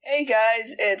Hey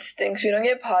guys, it's Things We Don't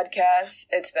Get Podcasts.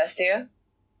 It's Bestia.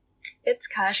 It's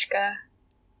Kashka.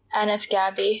 And it's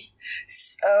Gabby.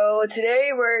 So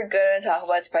today we're gonna talk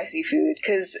about spicy food,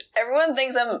 because everyone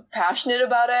thinks I'm passionate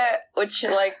about it, which,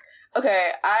 like,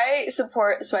 okay, I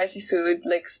support spicy food,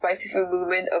 like, spicy food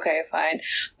movement, okay, fine.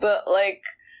 But, like,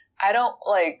 I don't,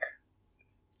 like,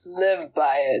 live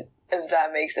by it, if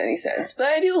that makes any sense. But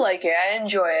I do like it, I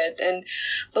enjoy it,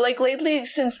 but, like, lately,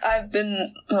 since I've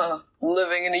been,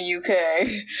 living in the UK,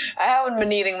 I haven't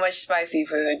been eating much spicy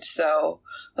food, so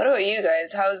what about you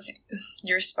guys? How's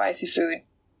your spicy food,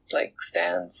 like,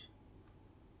 stance?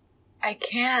 I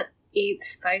can't eat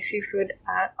spicy food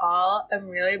at all. I'm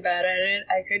really bad at it.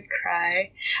 I could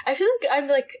cry. I feel like I'm,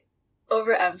 like,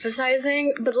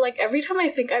 overemphasizing, but, like, every time I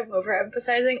think I'm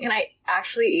overemphasizing and I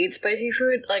actually eat spicy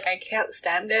food, like, I can't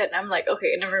stand it, and I'm like,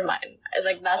 okay, never mind.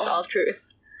 Like, that's all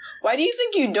truth. Why do you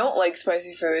think you don't like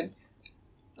spicy food?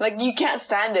 Like, you can't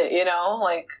stand it, you know?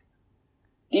 Like,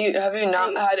 have you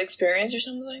not had experience or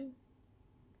something?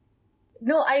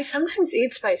 No, I sometimes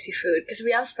eat spicy food, because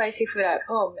we have spicy food at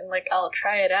home, and, like, I'll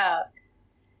try it out.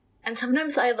 And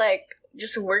sometimes I, like,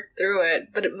 just work through it,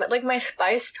 but, like, my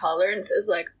spice tolerance is,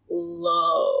 like,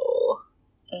 low.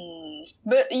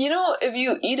 But, you know, if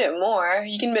you eat it more,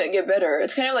 you can get better.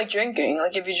 It's kind of like drinking.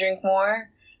 Like, if you drink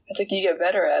more, it's like you get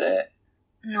better at it.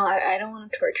 No, I don't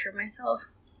want to torture myself.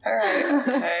 Alright,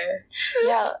 okay.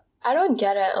 Yeah, I don't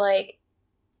get it. Like,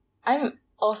 I'm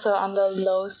also on the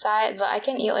low side, but I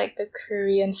can eat, like, the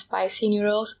Korean spicy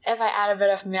noodles if I add a bit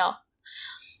of milk.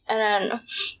 And then,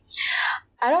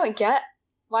 I don't get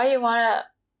why you want to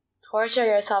torture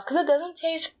yourself, because it doesn't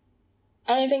taste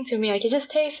anything to me. Like, it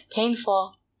just tastes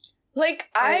painful.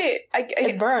 Like,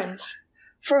 it burns.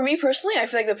 For me personally, I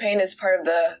feel like the pain is part of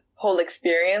the whole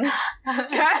experience.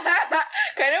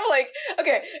 Kind of like,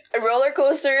 okay, a roller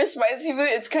coaster, spicy food,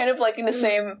 it's kind of like in the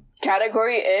same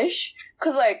category-ish.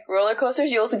 Because, like, roller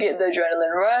coasters, you also get the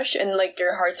adrenaline rush, and, like,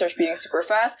 your heart starts beating super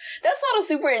fast. That's not a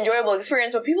super enjoyable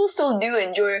experience, but people still do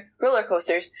enjoy roller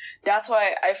coasters. That's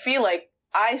why I feel like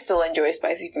I still enjoy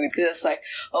spicy food, because it's like,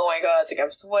 oh my god, it's like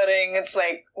I'm sweating. It's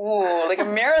like, ooh, like a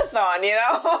marathon, you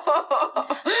know?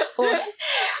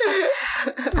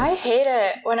 I hate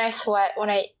it when I sweat,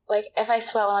 if I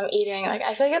sweat while I'm eating. Like,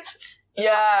 I feel like it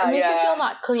makes me feel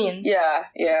not clean.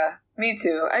 Yeah. Me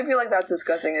too. I feel like that's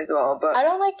disgusting as well, but I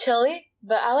don't like chili,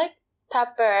 but I like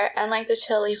pepper and, like, the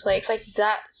chili flakes. Like,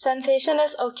 that sensation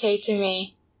is okay to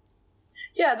me.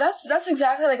 Yeah, that's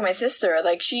exactly like my sister.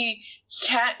 Like, she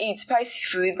can't eat spicy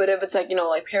food, but if it's, like, you know,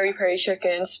 like peri-peri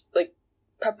chickens, like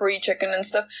peppery chicken and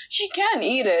stuff, she can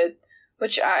eat it.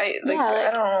 Which I don't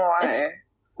know why.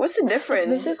 What's the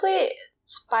difference? It's basically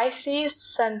spicy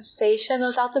sensation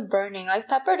without the burning. Like,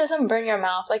 pepper doesn't burn your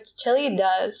mouth, like chili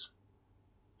does.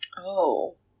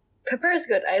 Oh. Pepper is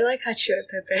good. I like hachu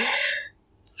pepper.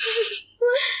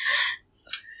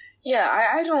 Yeah,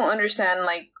 I don't understand,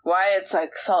 like, why it's,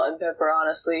 like, salt and pepper,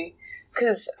 honestly.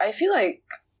 Because I feel like,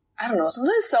 I don't know,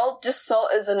 sometimes salt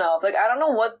is enough. Like, I don't know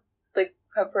what, like,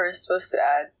 pepper is supposed to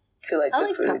add to, like,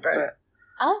 the food. Pepper.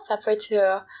 I like pepper,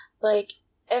 too. Like,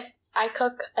 if I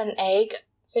cook an egg,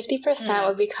 50%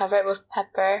 would be covered with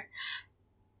pepper.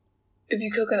 If you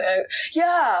cook an egg.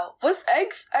 Yeah, with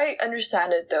eggs, I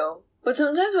understand it, though. But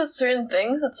sometimes with certain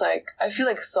things, it's like, I feel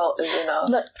like salt is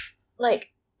enough. But,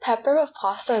 like, pepper with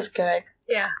pasta is good.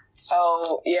 Yeah.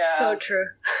 Oh, yeah. So true.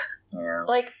 Yeah.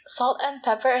 Like, salt and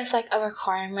pepper is, like, a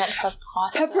requirement for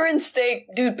pasta. Pepper and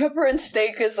steak. Dude, pepper and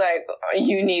steak is like,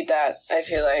 you need that, I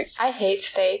feel like. I hate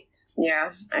steak.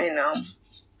 Yeah, I know.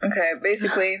 Okay,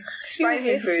 basically,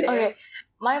 spicy food. Steak. Okay,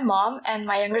 my mom and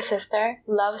my younger sister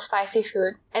love spicy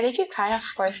food, and they keep trying to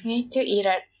force me to eat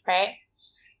it, right?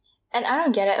 And I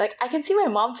don't get it. Like, I can see my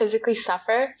mom physically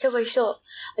suffer, because, like, she'll,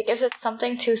 like, if it's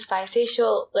something too spicy,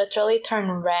 she'll literally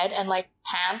turn red and, like,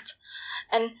 pant.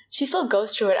 And she still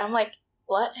goes through it. I'm like,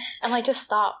 what? I'm like, just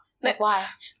stop. Like, why?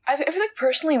 I feel like,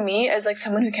 personally, me, as, like,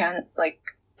 someone who can't, like,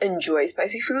 enjoy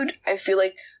spicy food, I feel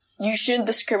like you shouldn't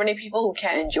discriminate people who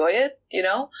can't enjoy it, you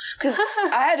know? Because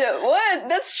what?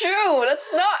 That's true. It's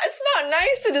not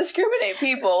nice to discriminate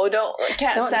people who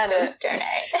can't stand it.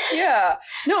 Yeah.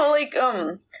 No, like,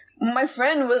 my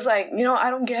friend was like, you know,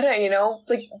 I don't get it, you know?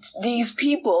 Like, these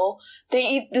people, they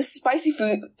eat this spicy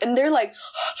food, and they're like,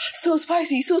 so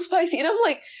spicy. And I'm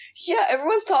like, yeah,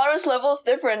 everyone's tolerance level is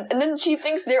different. And then she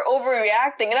thinks they're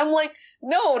overreacting, and I'm like,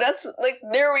 no, that's, like,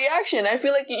 their reaction. I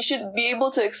feel like you should be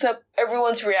able to accept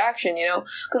everyone's reaction, you know?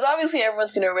 Because obviously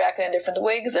everyone's going to react in a different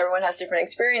way, because everyone has different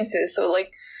experiences. So,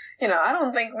 like, you know, I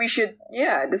don't think we should,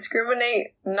 discriminate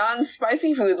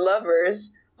non-spicy food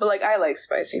lovers. But like I like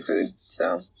spicy food,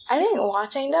 so I think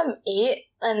watching them eat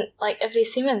and like if they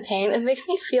seem in pain, it makes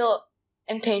me feel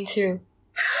in pain too.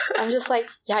 I'm just like,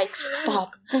 yikes,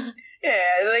 stop. yeah,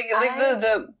 like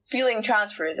the feeling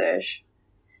transfers ish.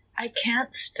 I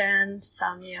can't stand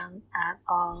samyang at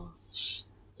all.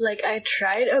 Like, I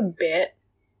tried a bit.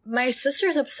 My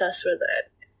sister's obsessed with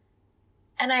it.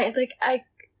 And I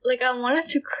wanted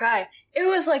to cry. It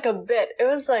was like a bit. It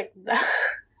was like that.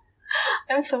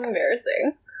 I'm so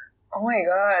embarrassing. Oh my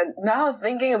god. Now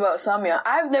thinking about samyang,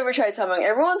 I've never tried samyang.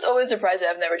 Everyone's always surprised that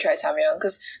I've never tried samyang.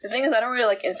 Because the thing is, I don't really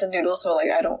like instant noodles, so like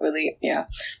I don't really, yeah.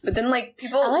 But then like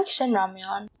people... I like Shin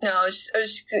Ramyeon. No, I was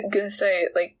just gonna say,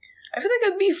 like, I feel like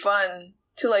it'd be fun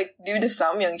to like do the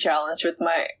samyang challenge with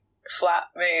my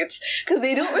flatmates. Because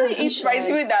they don't really eat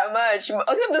spicy food that much.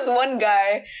 Except this one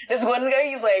guy,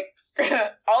 he's like,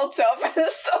 all tough and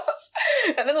stuff.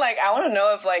 And then like, I want to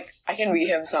know if like, I can beat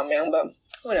him samyang, but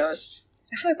who knows.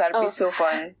 I feel like that'd be so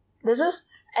fun.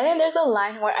 I think there's a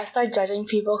line where I start judging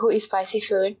people who eat spicy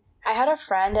food. I had a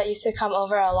friend that used to come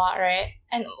over a lot, right?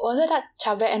 And was it at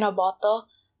Chabe in a bottle?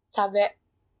 Chabe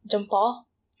Jumpal?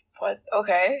 What?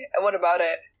 Okay. What about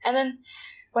it? And then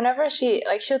whenever she'd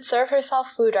serve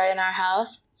herself food right in our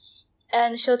house,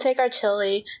 and she'll take our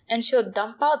chili and she'll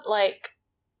dump out like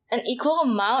an equal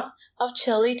amount of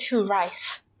chili to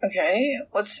rice. Okay.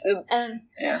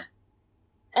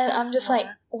 And I'm just like,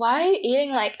 why are you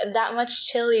eating like that much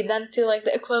chili than to like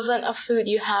the equivalent of food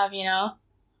you have, you know?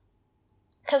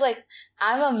 Because like,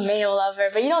 I'm a mayo lover,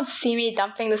 but you don't see me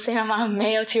dumping the same amount of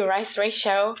mayo to rice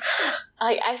ratio.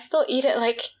 Like, I still eat it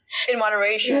like... in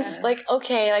moderation. Just, like,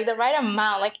 okay, like the right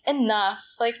amount, like enough.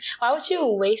 Like, why would you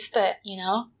waste it, you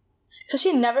know? Because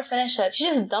she never finished it. She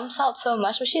just dumps out so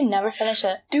much, but she never finished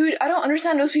it. Dude, I don't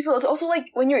understand those people. It's also like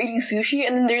when you're eating sushi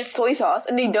and then there's soy sauce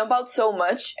and they dump out so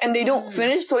much and they don't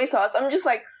finish soy sauce. I'm just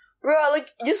like, bro, like,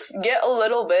 just get a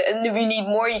little bit and if you need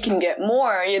more, you can get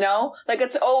more, you know? Like,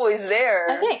 it's always there.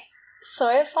 I think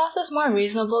soy sauce is more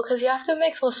reasonable because you have to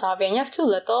mix wasabi and you have too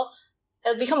little,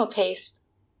 it'll become a paste.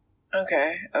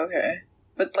 Okay.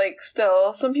 But like,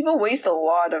 still, some people waste a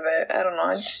lot of it. I don't know.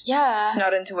 I'm just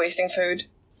not into wasting food.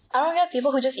 I don't get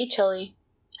people who just eat chili.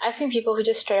 I've seen people who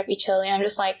just straight up eat chili. I'm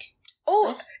just like,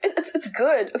 oh, it's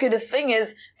good. Okay, the thing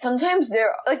is, sometimes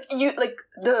they're like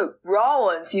the raw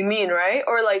ones. You mean, right?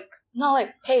 Or like no,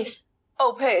 like paste.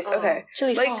 Oh, paste. Okay,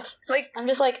 chili like, sauce. Like I'm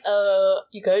just like,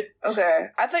 you good? Okay,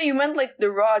 I thought you meant like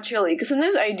the raw chili because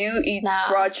sometimes I do eat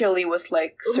raw chili with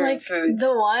like certain foods.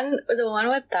 The one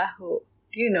with tahu.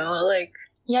 You know, like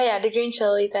yeah, the green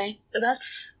chili thing.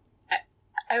 That's.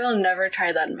 I will never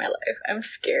try that in my life. I'm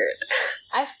scared.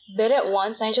 I've bit it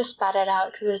once and I just spat it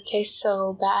out because it tastes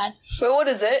so bad. But what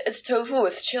is it? It's tofu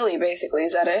with chili, basically.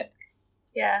 Is that it?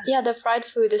 Yeah. Yeah, the fried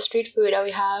food, the street food that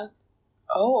we have.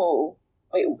 Oh.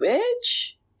 Wait,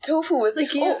 which? Tofu with...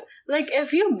 like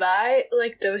if you buy,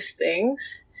 like, those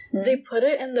things, they put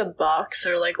it in the box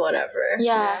or, like, whatever.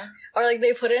 Yeah. Or, like,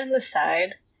 they put it in the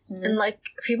side. And, like,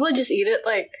 people just eat it,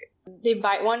 like... They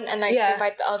bite one and like they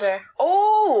bite the other.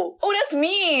 Oh, that's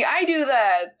me. I do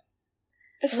that.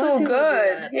 It's so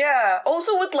good. Yeah.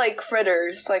 Also with like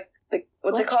fritters, like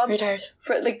what's it called? Fritters.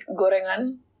 Like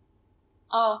gorengan.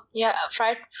 Oh yeah,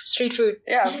 fried street food.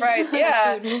 Yeah, fried.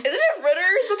 Yeah, isn't it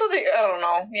fritters? That's what I don't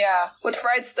know. Yeah, with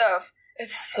fried stuff.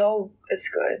 It's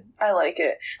good. I like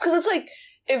it because it's like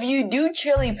if you do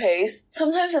chili paste,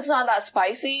 sometimes it's not that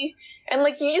spicy. And,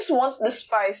 like, you just want the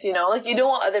spice, you know? Like, you don't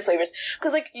want other flavors.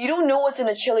 Because, like, you don't know what's in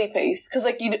a chili paste. Because,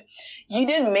 like, you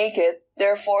didn't make it.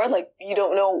 Therefore, like, you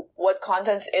don't know what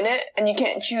content's in it. And you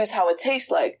can't choose how it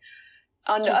tastes like.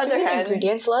 On the other hand...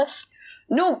 ingredients list?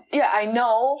 No, yeah, I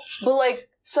know. But, like,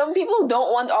 some people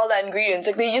don't want all the ingredients.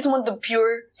 Like, they just want the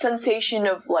pure sensation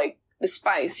of, like, the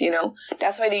spice, you know?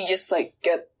 That's why they just, like,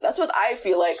 get... That's what I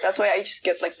feel like. That's why I just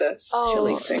get, like, the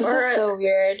chili thing. This is so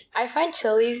weird. I find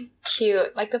chili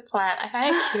cute. Like, the plant. I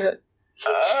find it cute.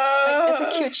 Like,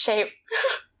 it's a cute shape.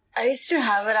 I used to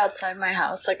have it outside my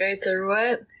house. Like, I threw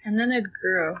it, and then it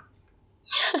grew.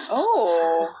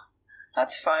 Oh.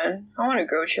 That's fun. I want to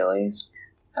grow chilies.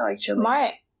 I like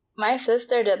chilies. My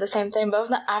sister did the same thing, but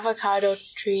with the avocado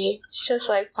tree. She just,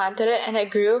 like, planted it, and it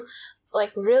grew...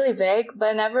 like really big,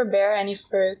 but never bear any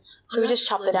fruits. So we just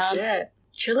chopped it down.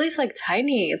 Chili's like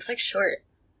tiny. It's like short.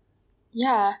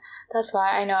 Yeah, that's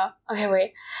why I know. Okay,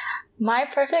 wait. My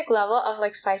perfect level of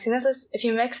like spiciness is if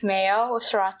you mix mayo with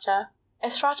sriracha.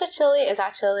 Is sriracha chili? Is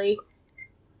that chili?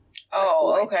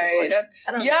 Oh, okay. That's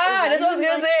what I was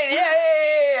gonna say.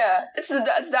 Yeah.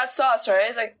 It's that sauce, right?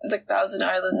 It's like Thousand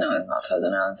Island. No, not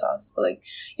Thousand Island sauce. But like,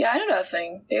 yeah, I know that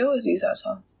thing. They always use that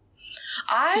sauce.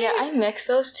 I mix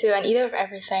those two and eat it with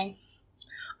everything.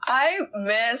 I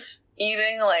miss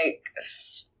eating like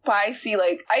spicy,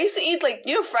 like I used to eat like,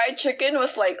 you know, fried chicken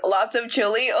with like lots of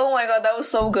chili. Oh my god, that was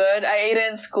so good. I ate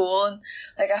it in school and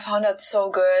like I found that so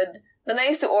good. Then I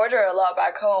used to order a lot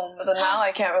back home, but then now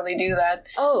I can't really do that.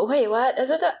 Oh wait, what is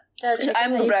it? The chicken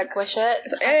I'm that the you break- squish it.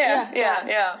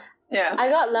 Yeah. I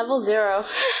got level 0.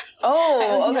 Oh,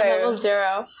 I went to okay. level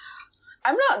 0.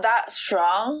 I'm not that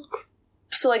strong,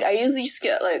 so like I usually just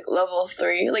get like level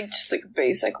 3, like just like a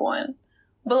basic one.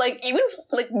 But like even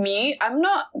like me, I'm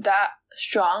not that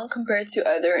strong compared to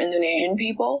other Indonesian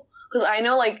people, because I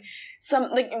know like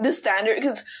some like the standard.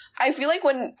 Because I feel like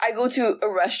when I go to a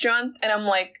restaurant and I'm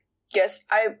like, yes,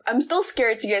 I'm still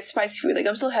scared to get spicy food. Like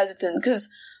I'm still hesitant because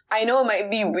I know it might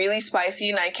be really spicy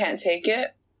and I can't take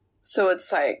it. So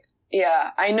it's like,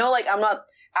 yeah, I know like I'm not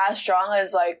as strong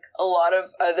as like a lot of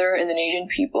other Indonesian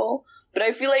people, but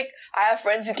I feel like I have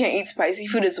friends who can't eat spicy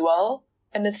food as well,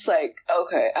 and it's like,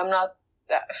 okay, I'm not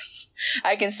that.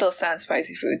 I can still stand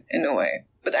spicy food in a way,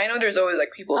 but I know there's always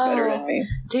like people better than me.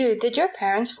 Dude, did your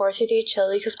parents force you to eat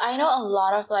chili? Because I know a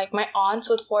lot of like my aunts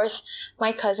would force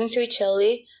my cousins to eat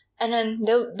chili, and then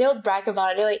they'll brag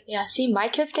about it. They're like, yeah, see, my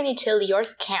kids can eat chili,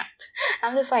 yours can't.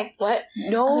 I'm just like, what?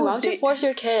 No, like, why would you force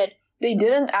your kid? They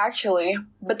didn't actually,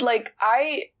 but like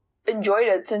I enjoyed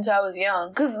it since I was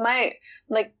young. Cause my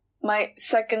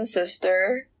second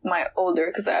sister, my older,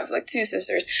 because I have like 2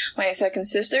 sisters. My second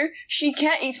sister, she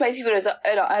can't eat spicy food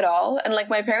at all, and like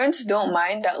my parents don't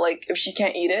mind that. Like if she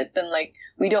can't eat it, then like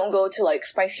we don't go to like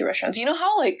spicy restaurants. You know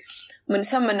how like when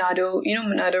some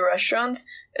Manado restaurants,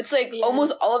 it's like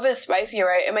almost all of it's spicy,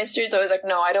 right? And my sister's always like,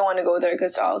 no, I don't want to go there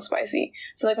because it's all spicy.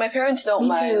 So like my parents don't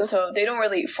mind, too. so they don't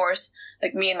really force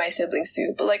like me and my siblings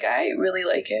to. But like I really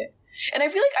like it, and I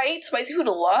feel like I eat spicy food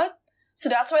a lot, so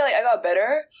that's why like I got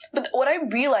better. But what I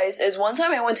realized is one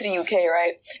time I went to the UK,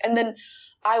 right, and then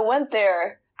I went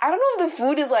there. I don't know if the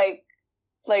food is like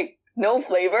no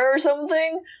flavor or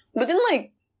something, but then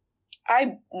like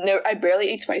I barely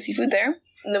ate spicy food there,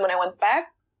 and then when I went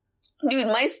back, dude,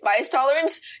 my spice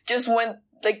tolerance just went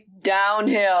like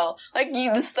downhill. Like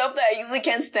the stuff that I usually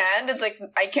can't stand, it's like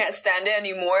I can't stand it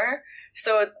anymore.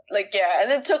 So like yeah,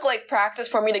 and it took like practice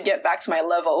for me to get back to my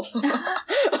level. Bro,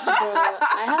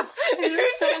 I have.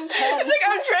 It's so intense. It's like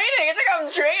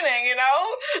I'm training, you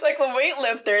know? Like the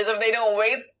weightlifters, if they don't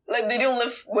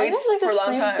lift weights it's like for a the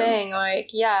long same time. thing.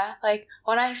 Like yeah, like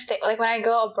when I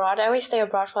go abroad, I always stay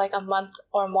abroad for like a month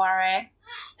or more, right?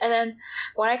 And then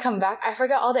when I come back, I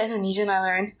forget all the Indonesian I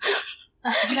learned. I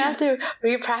have to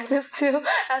re-practice too.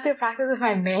 I have to practice with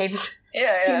my maids.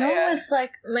 Yeah, You know yeah. what's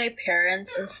like my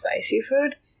parents and spicy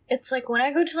food? It's like when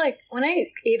I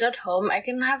eat at home, I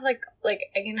can have like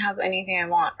I can have anything I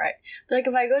want, right? But like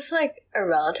if I go to like a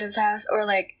relative's house or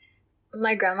like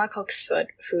my grandma cooks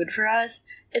food for us,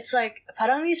 it's like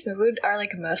Paranese food are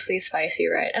like mostly spicy,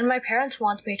 right? And my parents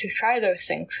want me to try those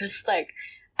things because like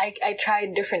I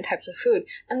tried different types of food,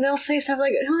 and they'll say stuff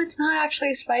like, no, it's not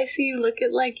actually spicy. Look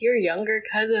at like your younger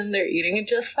cousin, they're eating it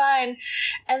just fine.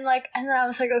 And then I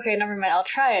was like, okay, never mind, I'll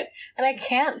try it. And I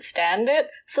can't stand it.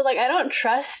 So like I don't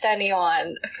trust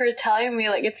anyone for telling me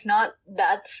like it's not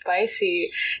that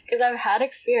spicy, because I've had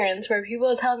experience where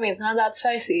people tell me it's not that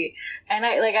spicy, and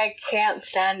I can't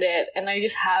stand it, and I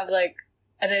just have like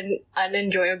an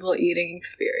unenjoyable eating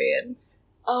experience.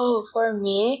 Oh, for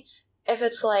me, if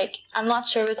it's like, I'm not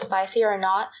sure if it's spicy or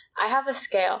not, I have a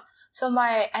scale. So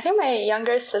I think my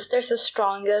younger sister's the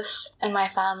strongest in my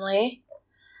family,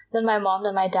 then my mom,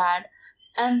 then my dad.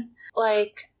 And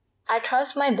like, I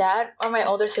trust my dad or my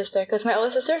older sister, because my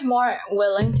older sister is more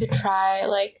willing to try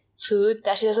like food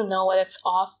that she doesn't know what it's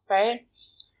off, right?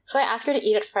 So I ask her to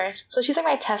eat it first. So she's like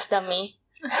my test dummy.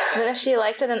 And if she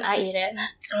likes it, then I eat it.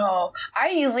 Oh, I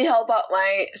usually help out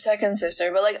my second sister,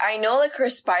 but like I know like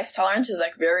her spice tolerance is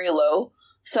like very low,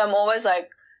 so I'm always like,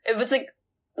 if it's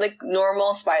like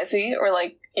normal spicy or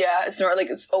like yeah, it's not like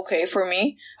it's okay for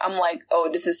me, I'm like, oh,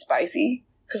 this is spicy,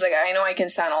 because like I know I can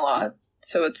stand a lot,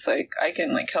 so it's like I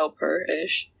can like help her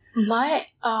ish. My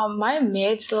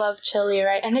maids love chili,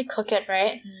 right? And they cook it,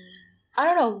 right? I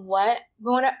don't know what,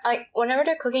 but whenever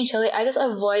they're cooking chili, I just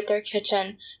avoid their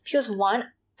kitchen because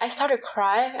one, I start to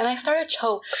cry and I start to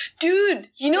choke. Dude,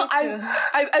 you know, Me too.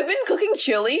 I've been cooking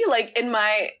chili like in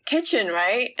my kitchen,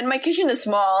 right? And my kitchen is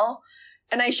small,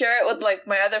 and I share it with like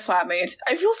my other flatmates.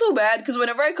 I feel so bad because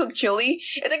whenever I cook chili,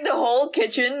 it's like the whole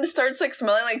kitchen starts like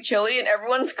smelling like chili, and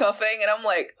everyone's coughing, and I'm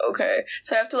like, okay,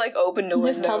 so I have to like open the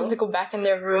Just tell them window. to go back in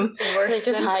their room. Worse They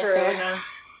just than hide Corona. there.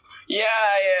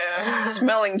 Yeah,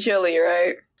 smelling chili,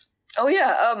 right? Oh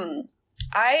yeah,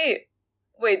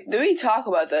 wait, did we talk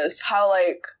about this? How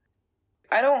like,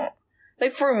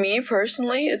 like for me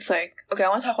personally, it's like, okay, I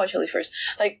want to talk about chili first.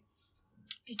 Like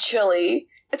chili,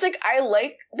 it's like I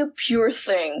like the pure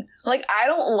thing. Like I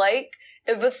don't like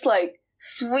if it's like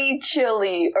sweet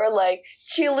chili or like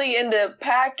chili in the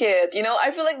packet. You know,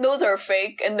 I feel like those are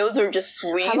fake and those are just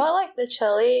sweet. How about like the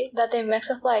chili that they mix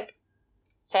with like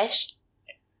fish?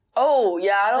 Oh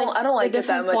yeah, I don't like the it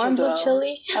that different much forms as well. of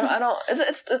chili. I don't.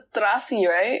 It's the trasi,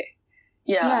 right?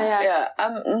 Yeah.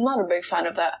 I'm not a big fan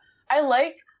of that. I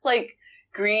like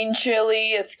green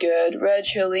chili. It's good. Red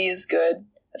chili is good.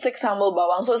 It's like sambal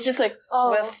bawang, so it's just like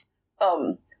with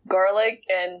garlic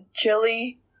and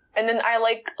chili, and then I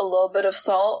like a little bit of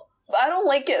salt, but I don't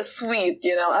like it sweet.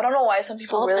 You know, I don't know why some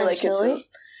people Salt really and like chili? it. So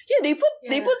yeah,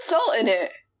 they put salt in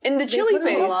it in the chili They put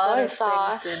a paste. lot of Soy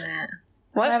sauce. things in it.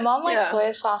 What? My mom likes Yeah.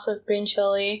 soy sauce with green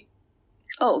chili.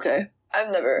 Oh, okay.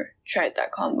 I've never tried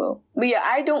that combo. But yeah,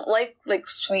 I don't like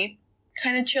sweet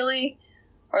kind of chili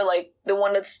or like the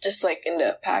one that's just like in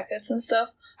the packets and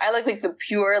stuff. I like the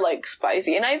pure like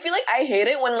spicy. And I feel like I hate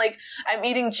it when like I'm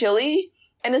eating chili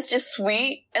and it's just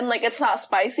sweet and like it's not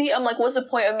spicy. I'm like, what's the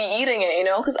point of me eating it, you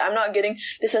know? Because I'm not getting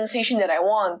the sensation that I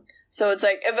want. So it's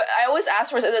like, if I always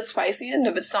ask for is it spicy, and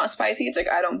if it's not spicy, it's like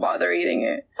I don't bother eating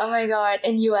it. Oh my god!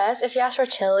 In US, if you ask for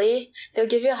chili, they'll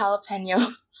give you a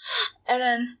jalapeno. And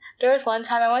then there was one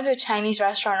time I went to a Chinese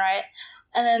restaurant, right?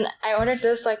 And then I ordered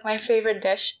this like my favorite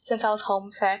dish since I was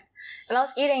homesick, and I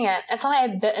was eating it, and suddenly I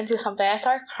bit into something. I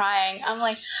started crying. I'm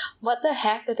like, what the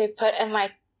heck did they put in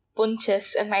my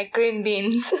bunches and my green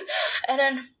beans? And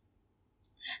then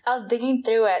I was digging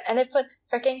through it, and they put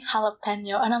freaking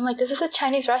jalapeno, and I'm like, this is a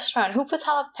Chinese restaurant. Who puts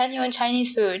jalapeno in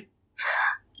Chinese food?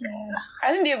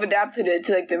 I think they've adapted it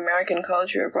to like the American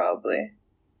culture, probably.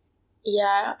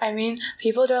 Yeah, I mean,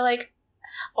 people are like,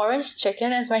 orange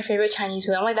chicken is my favorite Chinese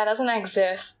food. I'm like, that doesn't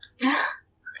exist.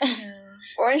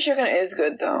 Orange chicken is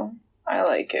good though. I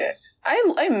like it.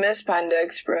 I miss Panda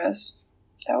Express.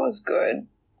 That was good.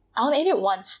 I only ate it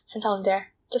once since I was there.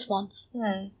 Just once.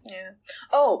 Yeah.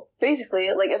 Oh, basically,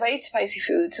 like if I eat spicy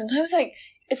food, sometimes like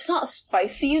it's not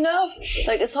spicy enough.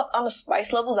 Like it's not on the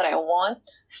spice level that I want.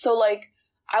 So like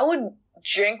I would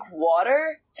drink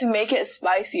water to make it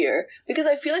spicier because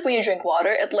I feel like when you drink water,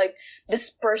 it like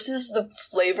disperses the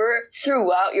flavor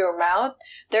throughout your mouth.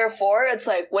 Therefore, it's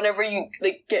like whenever you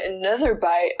like get another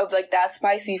bite of like that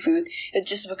spicy food, it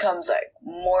just becomes like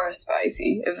more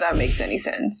spicy. If that makes any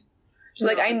sense. So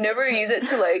like I never use it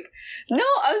to like. No,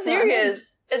 I'm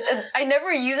serious. I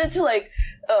never use it to like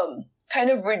kind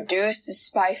of reduce the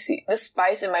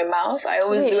spice in my mouth. I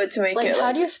always do it to make like, it.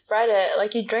 How do you spread it?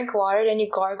 Like you drink water, then you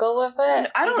gargle with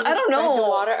it. I don't spread know. The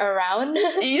water around.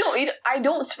 I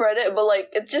don't spread it, but like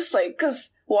it's just like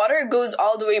because water goes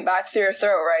all the way back through your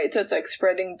throat, right? So it's like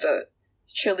spreading the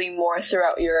chili more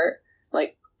throughout your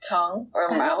like tongue or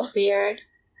mouth. That's weird.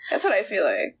 That's what I feel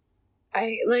like.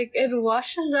 I like it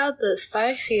washes out the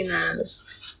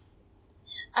spiciness.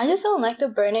 I just don't like the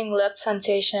burning lip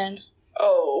sensation.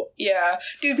 Oh yeah,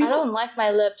 dude. I don't like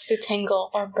my lips to tingle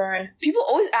or burn. People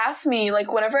always ask me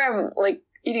like whenever I'm like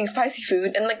eating spicy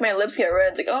food and like my lips get red.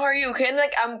 It's like, oh, are you okay? And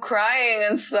like I'm crying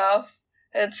and stuff.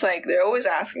 It's like they're always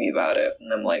asking me about it,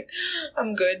 and I'm like,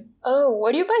 I'm good. Oh,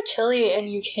 where do you buy chili in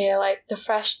UK? Like the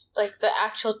fresh, like the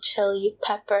actual chili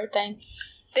pepper thing.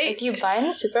 They Do you buy it in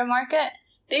the supermarket?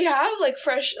 They have like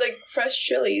fresh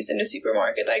chilies in the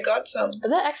supermarket. I got some. Is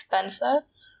that expensive?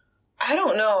 I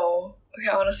don't know. Okay,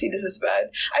 honestly, this is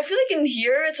bad. I feel like in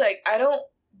here, it's like I don't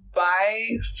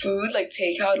buy food like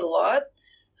takeout a lot,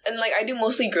 and like I do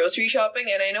mostly grocery shopping.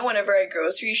 And I know whenever I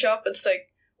grocery shop, it's like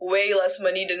way less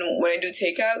money than when I do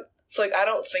takeout. So like I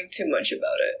don't think too much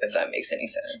about it, if that makes any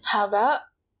sense. How about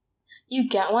you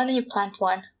get one and you plant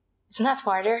one? Isn't that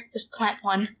smarter? Just plant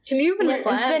one. Can you even Yeah,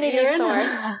 plant infinity here? source.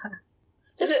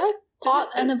 Just it- like pot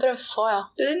and a bit of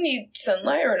soil. Does it need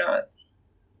sunlight or not?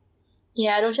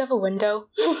 Yeah, don't you have a window?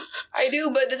 I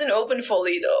do, but it doesn't open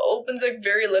fully though. It opens like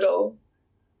very little.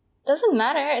 Doesn't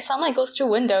matter. Sunlight goes through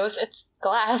windows. It's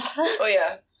glass.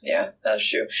 Oh yeah, that's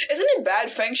true. Isn't it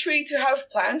bad feng shui to have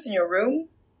plants in your room?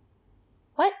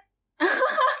 What?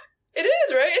 It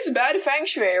is, right? It's bad feng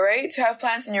shui, right? To have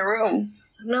plants in your room.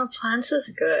 No, plants is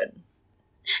good.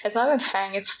 It's not even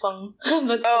fang, it's feng.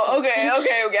 But Oh, okay,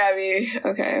 Gabby.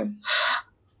 Okay.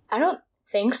 I don't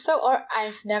think so, or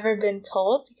I've never been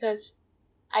told because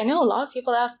I know a lot of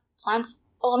people that have plants.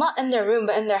 Well, not in their room,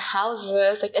 but in their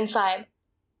houses, like inside.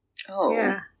 Oh.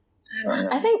 Yeah. I don't know.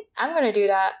 I think I'm gonna do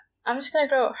that. I'm just gonna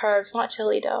grow herbs, not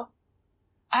chili though.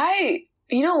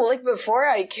 Like before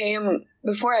I came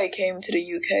to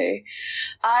the UK,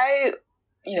 I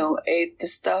ate the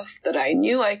stuff that I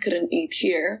knew I couldn't eat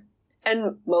here.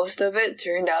 And most of it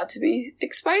turned out to be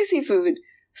like spicy food.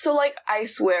 So, like, I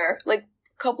swear, like,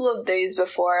 a couple of days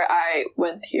before I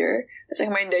went here, it's like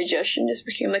my digestion just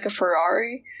became like a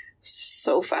Ferrari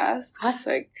so fast. What? It's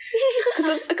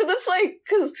like,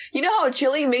 because you know how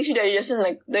chili makes your digestion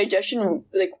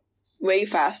like way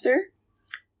faster?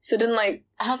 So then, like,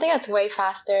 I don't think it's way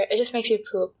faster. It just makes you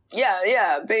poop.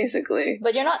 yeah, basically.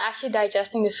 But you're not actually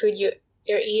digesting the food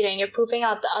you're eating. You're pooping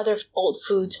out the other old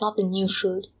foods, not the new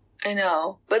food. I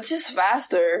know, but it's just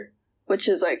faster, which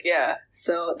is like, yeah,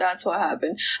 so that's what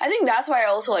happened. I think that's why I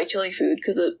also like chili food,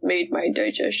 because it made my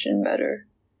digestion better.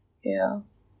 Yeah.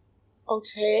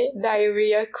 Okay,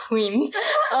 diarrhea queen.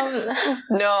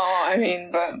 No, I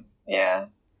mean, but, yeah.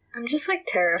 I'm just like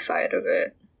terrified of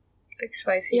it. Like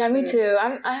spicy Yeah, food. me too.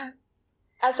 I'm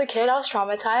as a kid, I was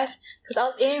traumatized because I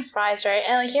was eating fries, right?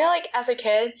 And like, you know, like as a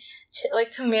kid, like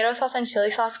tomato sauce and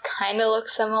chili sauce kind of look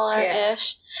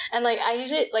similar-ish. Yeah. And like I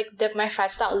usually like dip my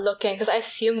fries without looking because I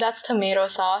assume that's tomato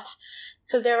sauce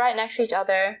because they're right next to each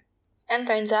other. And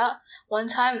turns out one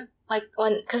time, like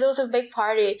because it was a big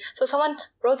party, so someone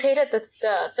rotated the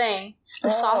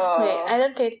sauce plate. I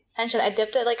didn't pay attention. I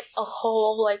dipped it like a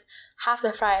whole like half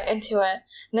the fry into it,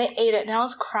 and they ate it, and I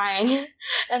was crying,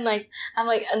 and like I'm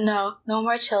like no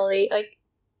more chili, like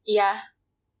yeah,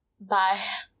 bye.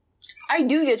 I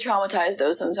do get traumatized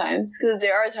though sometimes, because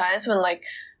there are times when like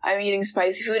I'm eating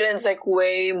spicy food and it's like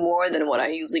way more than what I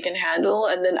usually can handle,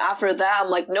 and then after that I'm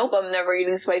like, nope, I'm never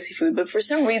eating spicy food, but for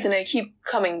some reason I keep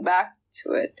coming back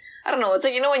to it. I don't know, it's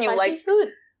like, you know when you spicy like food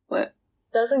what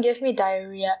doesn't give me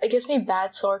diarrhea, it gives me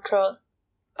bad sore throat.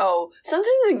 Oh, sometimes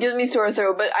it gives me sore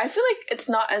throat, but I feel like it's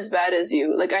not as bad as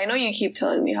you. Like, I know you keep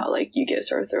telling me how, like, you get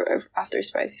sore throat after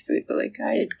spicy food, but, like,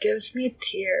 It gives me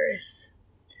tears.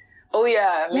 Oh,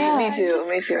 yeah, me I too, just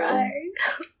me too. cried.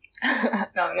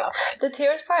 No. The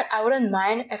tears part, I wouldn't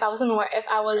mind if I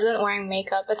wasn't wearing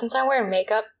makeup, but since I wear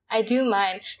makeup, I do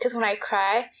mind, because when I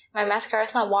cry, my mascara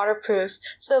is not waterproof,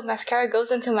 so mascara goes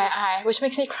into my eye, which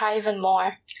makes me cry even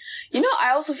more. You know,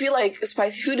 I also feel like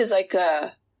spicy food is like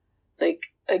a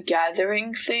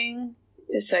gathering thing.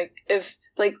 It's like, if,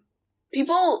 like,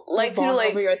 people like to, like...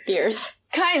 over your tears.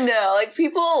 Kinda. Like,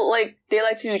 people, like, they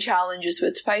like to do challenges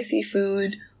with spicy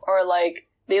food, or, like,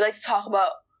 they like to talk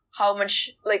about how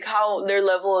much, like, how their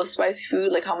level of spicy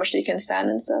food, like, how much they can stand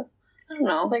and stuff. I don't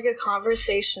know. Like a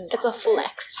conversation. It's a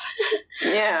flex.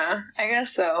 Yeah, I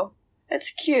guess so.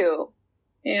 It's cute.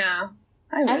 Yeah.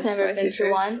 I've never been food.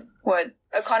 to one. What?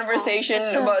 A conversation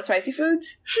about spicy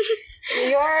foods?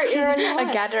 You're a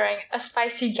gathering, a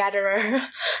spicy gatherer.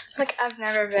 Like, I've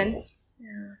never been.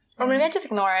 Yeah. Or maybe I just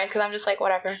ignore it because I'm just like,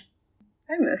 whatever.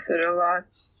 I miss it a lot.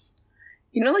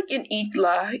 You know, like in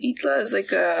Itla is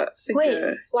like a...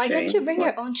 Wait, why don't you bring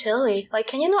your own chili? Like,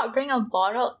 can you not bring a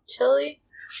bottled chili?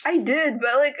 I did,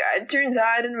 but like, it turns out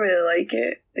I didn't really like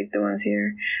it. Like the ones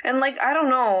here. And like, I don't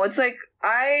know, it's like,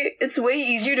 it's way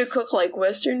easier to cook like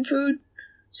Western food.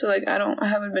 So like, I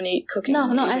haven't been cooking No,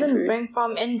 I Asian didn't food. bring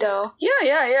from Indo.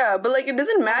 Yeah. But like, it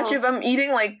doesn't match Oh. if I'm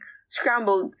eating like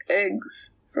scrambled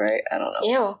eggs, right? I don't know.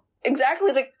 Ew. Exactly,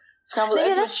 it's like scrambled Yeah,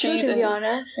 eggs with that's true, cheese to be and...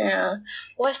 honest. Yeah.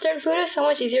 Western food is so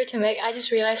much easier to make. I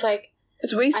just realized, like,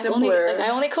 It's way simpler. I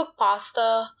only cook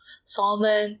pasta,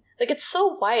 salmon. Like, it's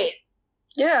so white.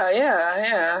 Yeah.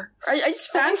 I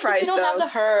just pan fry You stuff. don't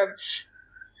have the herbs.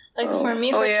 Like, for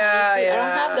me, for Chinese food, I don't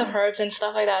have the herbs and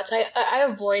stuff like that, so I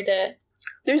avoid it.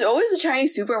 There's always a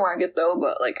Chinese supermarket though,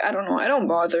 but like, I don't know, I don't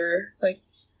bother. Like,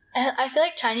 And I feel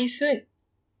like Chinese food,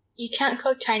 you can't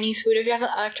cook Chinese food if you have an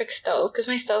electric stove, because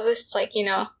my stove is like, you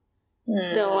know,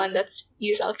 the one that's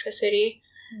used electricity.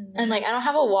 And like, I don't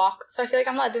have a wok, so I feel like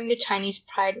I'm not doing the Chinese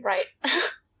pride right.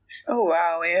 Oh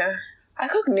wow, yeah. I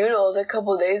cooked noodles a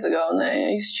couple days ago and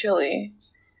I used chili.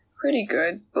 Pretty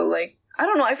good, but like, I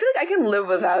don't know, I feel like I can live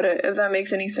without it, if that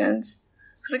makes any sense.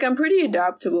 Because like, I'm pretty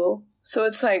adaptable. So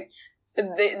it's like,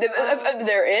 if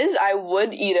there is, I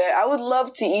would eat it. I would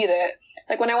love to eat it.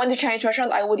 Like, when I went to Chinese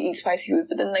restaurants, I would eat spicy food,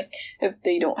 but then like, if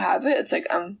they don't have it, it's like,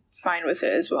 I'm fine with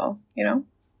it as well, you know?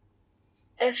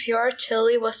 If your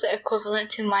chili was the equivalent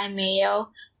to my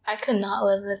mayo, I could not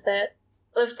live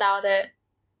without it.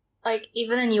 Like,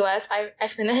 even in US, I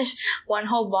finished one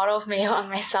whole bottle of mayo on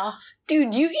myself.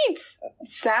 Dude, you eat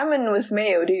salmon with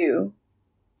mayo, do you?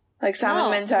 Like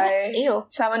salmon mentai. Ew.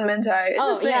 Salmon mentai. It's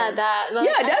a thing. Yeah, that. But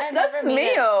Yeah, I that's never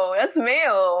made mayo. That's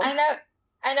mayo.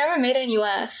 I never made it in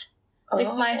US. Like,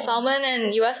 my salmon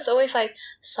in US is always like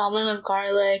salmon with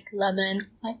garlic, lemon,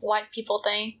 like white people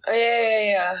thing. Oh,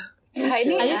 yeah.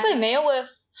 Tiny. I use my mayo with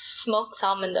smoked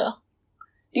salmon though.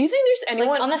 Do you think there's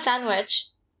anyone Like on a sandwich?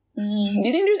 Do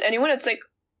you think there's anyone that's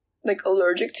like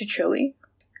allergic to chili?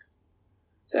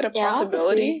 Is that a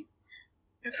possibility?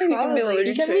 I think you can be Probably.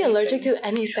 allergic You can be to allergic anything. to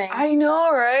anything. I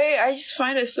know, right? I just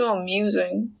find it so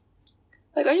amusing.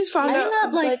 Like, I just found Maybe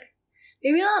out... not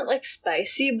maybe not like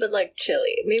spicy, but like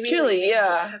chili. Maybe Chili, like,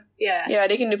 yeah. Yeah. Yeah,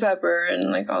 they can do pepper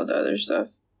and, like, all the other stuff.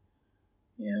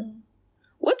 Yeah.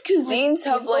 What cuisines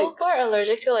have, People like... who are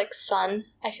allergic to like sun,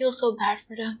 I feel so bad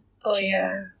for them. Oh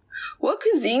yeah. What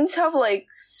cuisines have, like,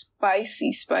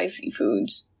 spicy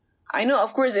foods? I know,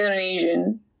 of course,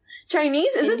 Indonesian.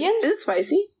 Chinese, is Indian? it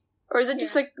spicy? Or is it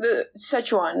just, like, the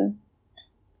Szechuan?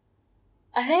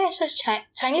 I think it's just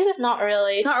Chinese is not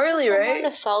really. Not really, It's more right? on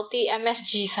the salty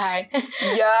MSG side.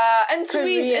 Yeah, and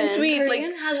Korean. sweet, Korean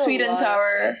like, has a sweet and lot of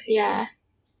sour. spicy. Yeah,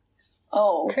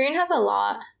 Oh, Korean has a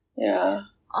lot. yeah.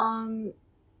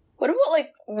 What about,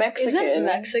 like, Mexican? Is it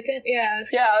Mexican? Yeah.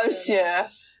 Yeah.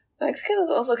 Mexican is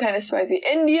also kind of spicy.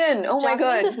 Indian, oh my Japanese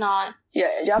god. is not. Yeah,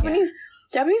 Japanese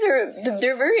are,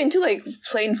 they're very into, like,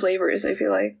 plain flavors, I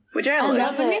feel like. Which I I like.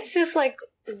 love it. Japanese is like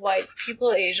white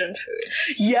people Asian food.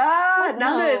 Yeah, What?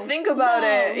 now that I No. think about No.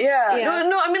 it. Yeah. Yeah.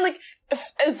 No, I mean, like,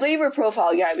 a flavor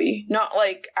profile, Gabby. Not,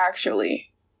 like, actually.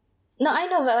 No, I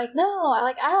know, but like no, I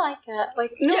like it.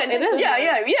 Like No, yeah, it is.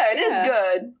 Yeah, good. it is Yeah.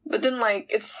 good. But then, like,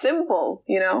 it's simple,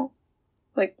 you know?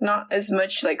 Like, not as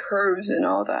much, like, herbs and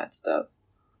all that stuff.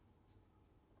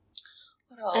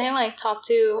 What else? I think like top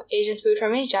 2 Asian food for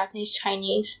me: Japanese,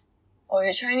 Chinese. Oh,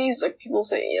 yeah, Chinese, like, people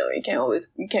say, you know,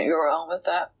 you can't go wrong with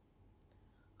that.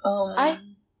 I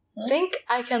think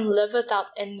I can live without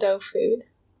Indo food.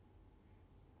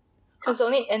 Because the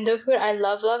only Indo food I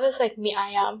love is like mee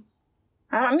ayam.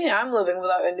 I mean, I'm living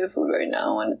without Indo food right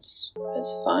now, and it's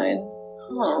fine.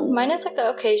 Mine is like the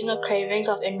occasional cravings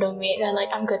of Indo meat, and like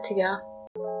I'm good to go.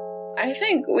 I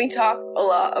think we talked a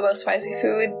lot about spicy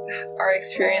food, our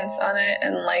experience on it,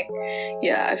 and like,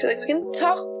 yeah, I feel like we can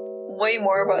talk way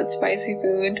more about spicy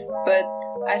food, but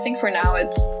I think for now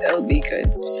it'll be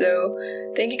good. So,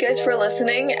 thank you guys for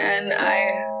listening, and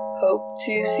I hope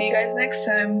to see you guys next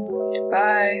time.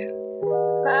 Bye.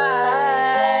 Bye.